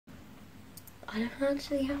I don't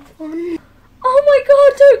actually have one. Oh my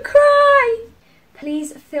god, don't cry!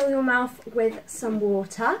 Please fill your mouth with some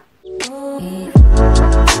water. Hey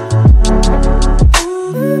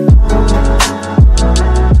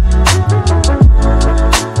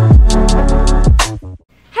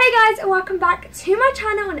guys, and welcome back to my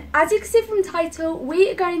channel, and as you can see from the title, we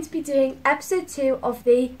are going to be doing episode 2 of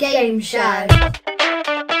the game show.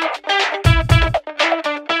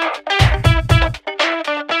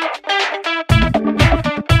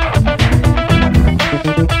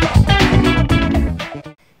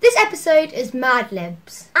 This episode is Mad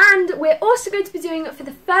Libs. And we're also going to be doing it for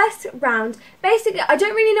the first round. Basically, I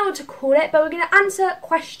don't really know what to call it, but we're going to answer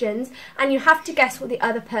questions and you have to guess what the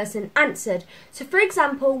other person answered. So for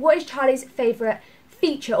example, what is Charlie's favourite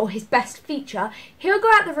feature or his best feature? He'll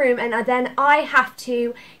go out the room and then I have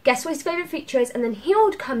to guess what his favourite feature is, and then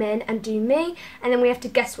he'll come in and do me, and then we have to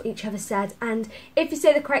guess what each other said, and if you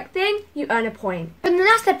say the correct thing, you earn a point. In the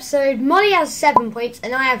last episode, Molly has 7 points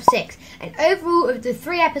and I have 6, and overall of the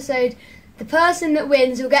 3 episodes, the person that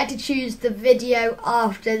wins will get to choose the video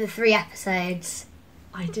after the 3 episodes.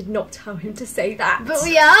 I did not tell him to say that. But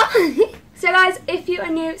we are. So guys, if you are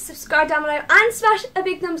new, subscribe down below and smash a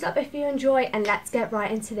big thumbs up if you enjoy, and let's get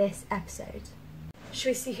right into this episode. Should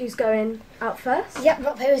we see who's going out first? Yep,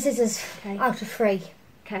 rock, paper, scissors. Okay. Out of 3.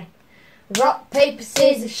 Okay. Rock, paper,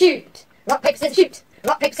 scissors, shoot. Rock, paper, scissors, shoot.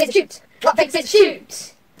 Rock, paper, scissors, shoot. Rock, paper, scissors,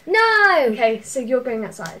 shoot. No! Okay, so you're going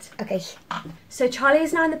outside. Okay. So Charlie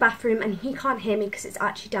is now in the bathroom and he can't hear me because it's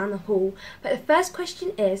actually down the hall. But the first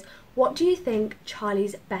question is, what do you think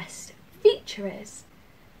Charlie's best feature is?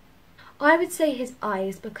 I would say his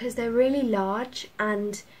eyes, because they're really large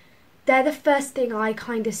and they're the first thing I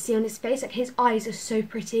kind of see on his face. Like, his eyes are so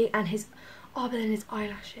pretty, and but then his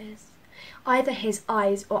eyelashes. Either his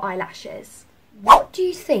eyes or eyelashes. What do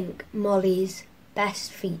you think Molly's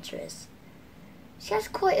best feature is? She has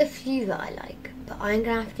quite a few that I like, but I'm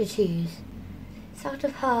going to have to choose. It's out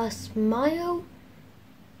of her smile,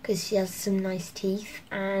 because she has some nice teeth,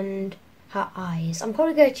 and her eyes. I'm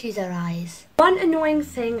probably going to choose her eyes. One annoying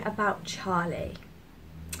thing about Charlie,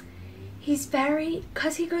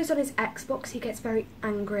 because he goes on his Xbox, he gets very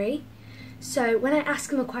angry. So when I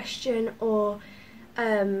ask him a question or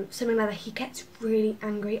something like that, he gets really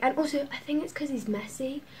angry. And also, I think it's because he's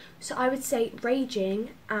messy. So I would say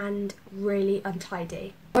raging and really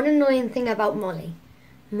untidy. One annoying thing about Molly.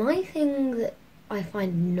 My thing that I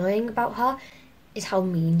find annoying about her is how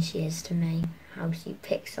mean she is to me. How she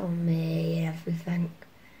picks on me and everything.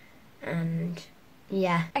 And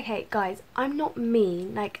yeah. Okay guys, I'm not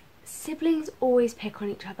mean. Like, siblings always pick on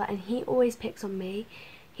each other and he always picks on me.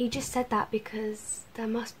 He just said that because there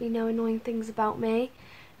must be no annoying things about me.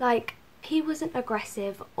 Like, if he wasn't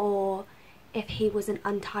aggressive or if he wasn't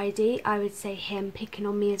untidy, I would say him picking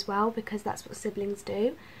on me as well, because that's what siblings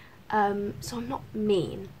do. So I'm not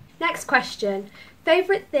mean. Next question.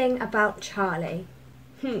 Favourite thing about Charlie?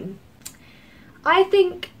 I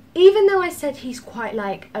think, even though I said he's quite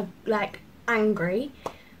like angry,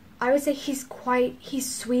 I would say he's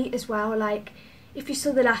sweet as well. Like, if you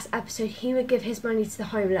saw the last episode, he would give his money to the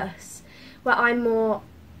homeless, where I'm more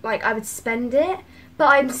like, I would spend it, but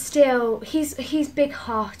I'm still, he's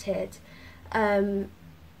big-hearted.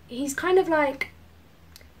 He's kind of like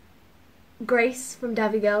Grace from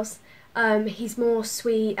Davy Girls. He's more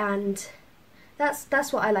sweet, and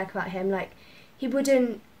that's what I like about him. Like, he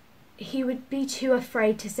would be too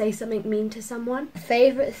afraid to say something mean to someone.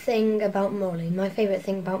 Favourite thing about Molly? My favourite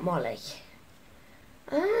thing about Molly?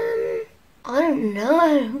 I don't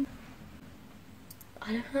know.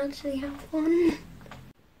 I don't actually have one.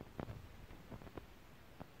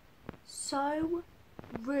 So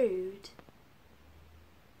rude.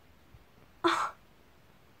 Oh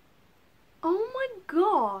my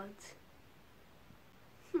god.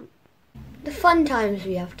 The fun times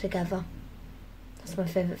we have together. That's my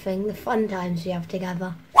favourite thing, the fun times we have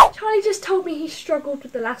together. Charlie just told me he struggled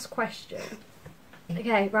with the last question.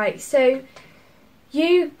 Okay, right, so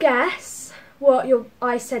you guess what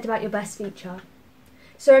I said about your best feature.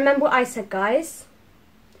 So remember what I said, guys.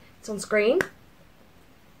 It's on screen.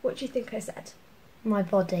 What do you think I said? My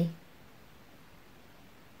body.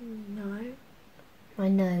 No. My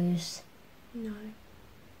nose. No.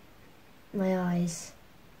 My eyes.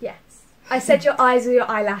 Yes. I said your eyes or your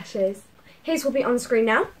eyelashes. His will be on screen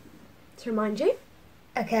now, to remind you.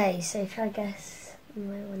 Okay, so try guess my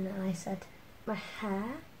one that I said. My hair.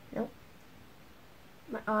 Nope.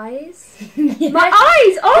 My eyes. Yes. My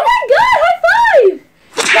eyes! Oh my god, high five!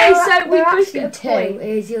 Okay, so we both get a point. It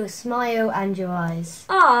is your smile and your eyes.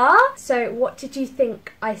 Ah. So what did you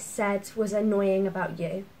think I said was annoying about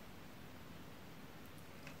you?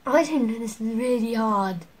 I don't know, this is really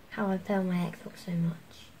hard. How I play on my Xbox so much.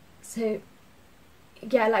 So,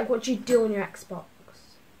 yeah, like what do you do on your Xbox?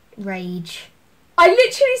 Rage. I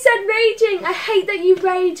literally said raging. I hate that you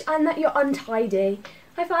rage and that you're untidy.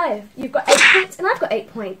 High five. You've got 8 points and I've got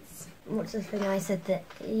 8 points. What's the thing I said that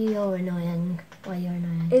you're annoying? Why you're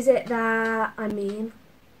annoying? Is it that I mean?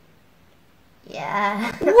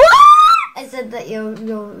 Yeah. What? I said that you're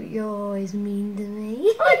always mean to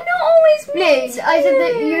me. I'm not always mean. No, I said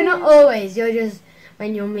that you're not always. You're just,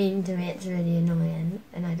 when you're mean to me, it's really annoying,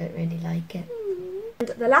 and I don't really like it. And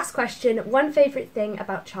the last question, one favourite thing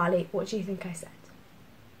about Charlie. What do you think I said?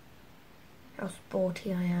 How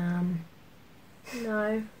sporty I am.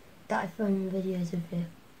 No. That I film videos of you.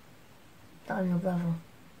 That I'm your brother.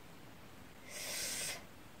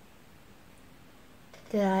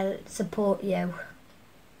 Did I support you?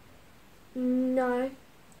 No.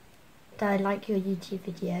 Did I like your YouTube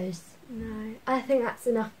videos? No. I think that's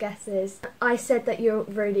enough guesses. I said that you're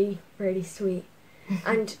really, really sweet.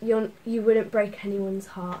 And you wouldn't break anyone's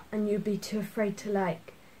heart. And you'd be too afraid to,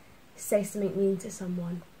 like, say something mean to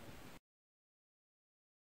someone.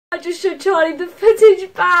 I just showed Charlie the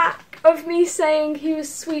footage back of me saying he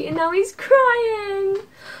was sweet and now he's crying.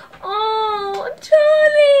 Oh,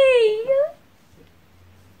 Charlie!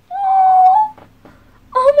 Oh,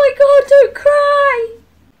 oh my God, don't cry!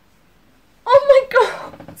 Oh my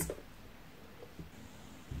God!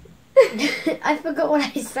 I forgot what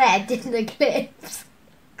I said in the clips.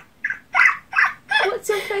 What's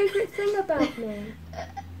your favourite thing about me?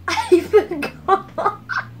 I forgot.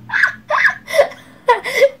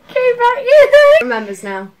 Go back in. Remembers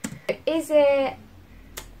now. Is it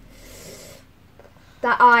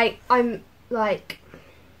that I'm like,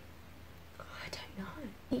 I don't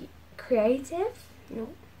know, creative? No.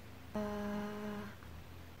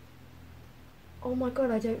 Oh my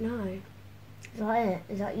God, I don't know. Is that it?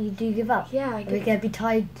 Is that you do give up? Yeah, I Are we give going to be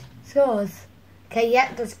tied scores? Okay,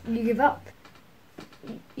 yeah, you give up.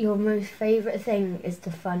 Your most favourite thing is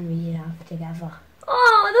the fun we have together.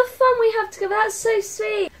 Oh, the fun we have together, that's so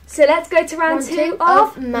sweet. So let's go to round two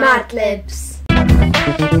of Mad Libs.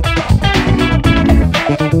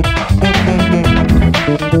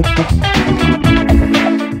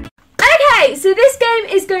 Okay, so this game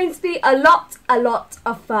is going to be a lot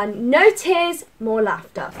of fun. No tears, more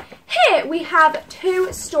laughter. Here we have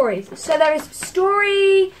 2 stories. So there is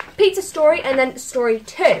pizza story, and then story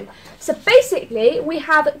 2. So basically, we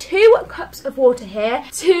have 2 cups of water here,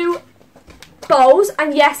 2 bowls,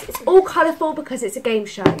 and yes, it's all colourful because it's a game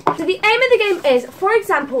show. So the aim of the game is, for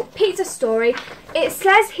example, pizza story. It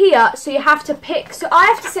says here, so you have to pick. So I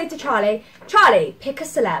have to say to Charlie, pick a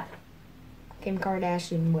celeb. Kim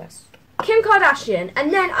Kardashian West. Kim Kardashian,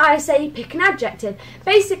 and then I say pick an adjective.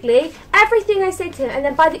 Basically, everything I say to him, and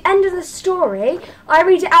then by the end of the story, I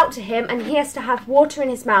read it out to him, and he has to have water in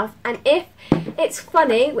his mouth. And if it's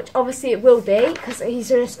funny, which obviously it will be, because he's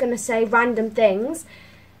just going to say random things,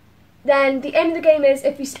 then the aim of the game is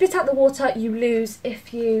if you spit out the water, you lose.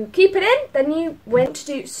 If you keep it in, then you win. To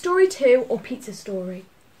do story 2 or pizza story.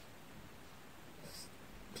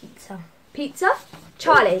 Pizza. Pizza.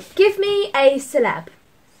 Charlie, give me a celeb.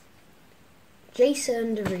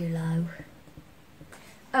 Jason Derulo.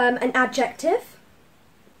 An adjective.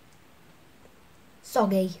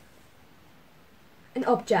 Soggy. An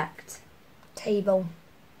object. Table.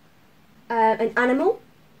 An animal.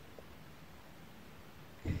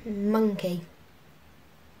 Monkey.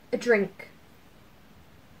 A drink.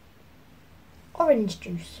 Orange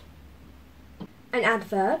juice. An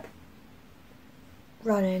adverb.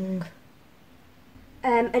 Running.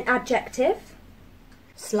 An adjective.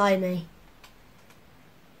 Slimy.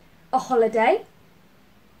 A holiday.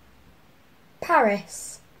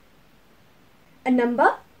 Paris. A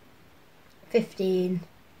number. 15.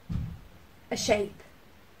 A shape.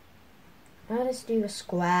 Let's do a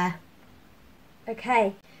square.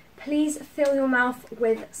 Okay, please fill your mouth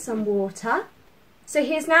with some water. So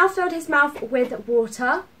he has now filled his mouth with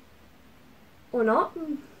water. Or not.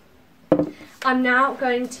 I'm now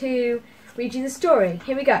going to read you the story.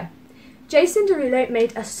 Here we go. Jason Derulo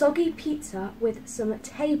made a soggy pizza with some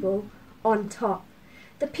table on top.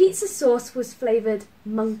 The pizza sauce was flavoured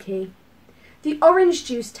monkey. The orange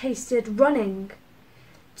juice tasted running.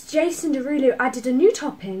 Jason Derulo added a new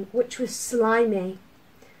topping, which was slimy.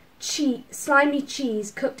 Slimy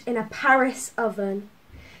cheese cooked in a Paris oven.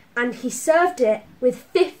 And he served it with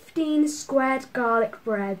 15 squared garlic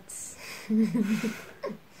breads. 15.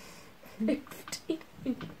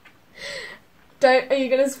 Are you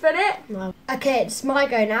going to spin it? No. Okay, it's my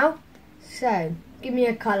go now. So, give me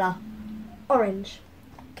a colour. Orange.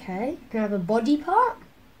 Okay. Can I have a body part?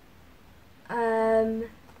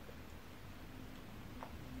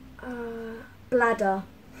 Ladder.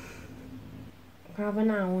 Can I have a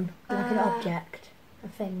noun? Like an object. A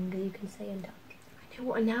thing that you can say and touch. I know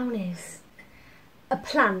what a noun is. A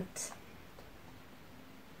plant.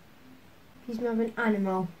 He's more of an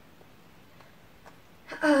animal.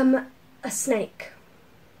 A snake.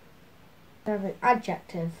 Can I have an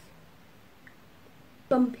adjective?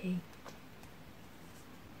 Bumpy.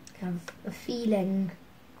 Can I have a feeling?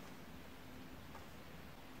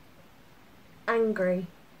 Angry.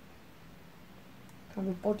 Can I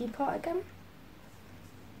have a body part again?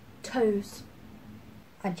 Toes.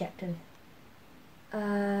 Adjective.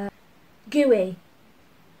 Gooey.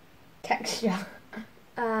 Texture.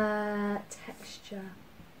 Texture.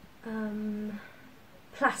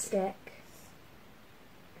 Plastic.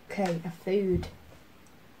 Okay, a food.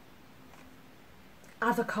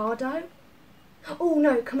 Avocado. Oh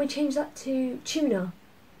no, can we change that to tuna?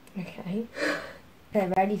 Okay. Okay,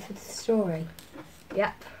 ready for the story?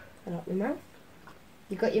 Yep. Fill up your mouth.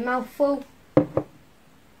 You got your mouth full?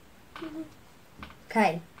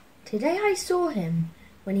 Okay. Today I saw him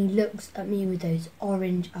when he looks at me with those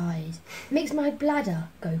orange eyes. It makes my bladder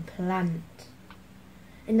go plant.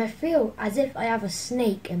 And I feel as if I have a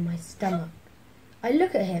snake in my stomach. I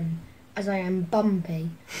look at him as I am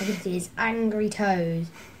bumpy. I can see his angry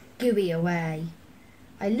toes gooey away.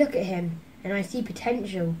 I look at him and I see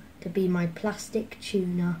potential to be my plastic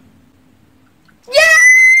tuna. Yeah!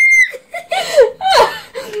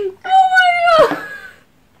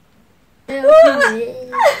 Oh my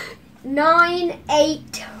god! 9,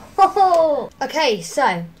 8. Oh. Okay,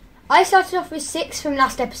 so I started off with 6 from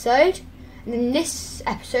last episode, and then this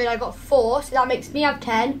episode I got 4, so that makes me have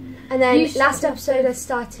 10. And then last episode I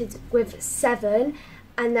started with 7,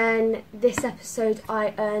 and then this episode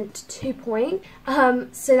I earned 2 points.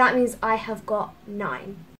 So that means I have got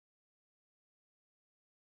 9.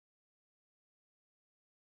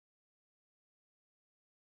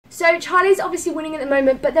 So Charlie's obviously winning at the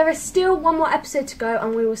moment, but there is still one more episode to go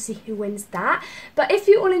and we will see who wins that. But if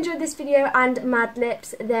you all enjoyed this video and Mad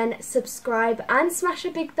Lips, then subscribe and smash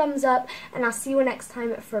a big thumbs up, and I'll see you all next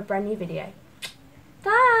time for a brand new video.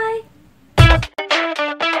 Bye!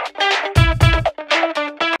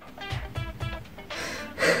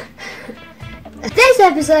 This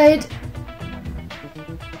episode,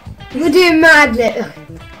 we're doing Mad Lips.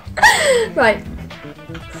 Right.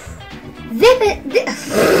 Zip it.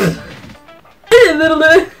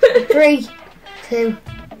 3, 2.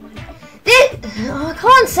 This. Oh, I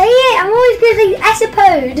can't say it. I'm always going to say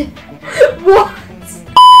esopode. What?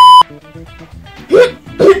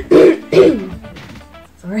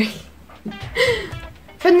 Sorry.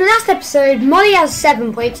 From the last episode, Molly has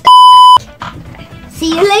 7 points. See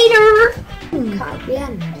you later. Cut at the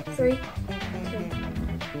end. 3, 2,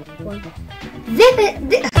 1. Zip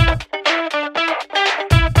it.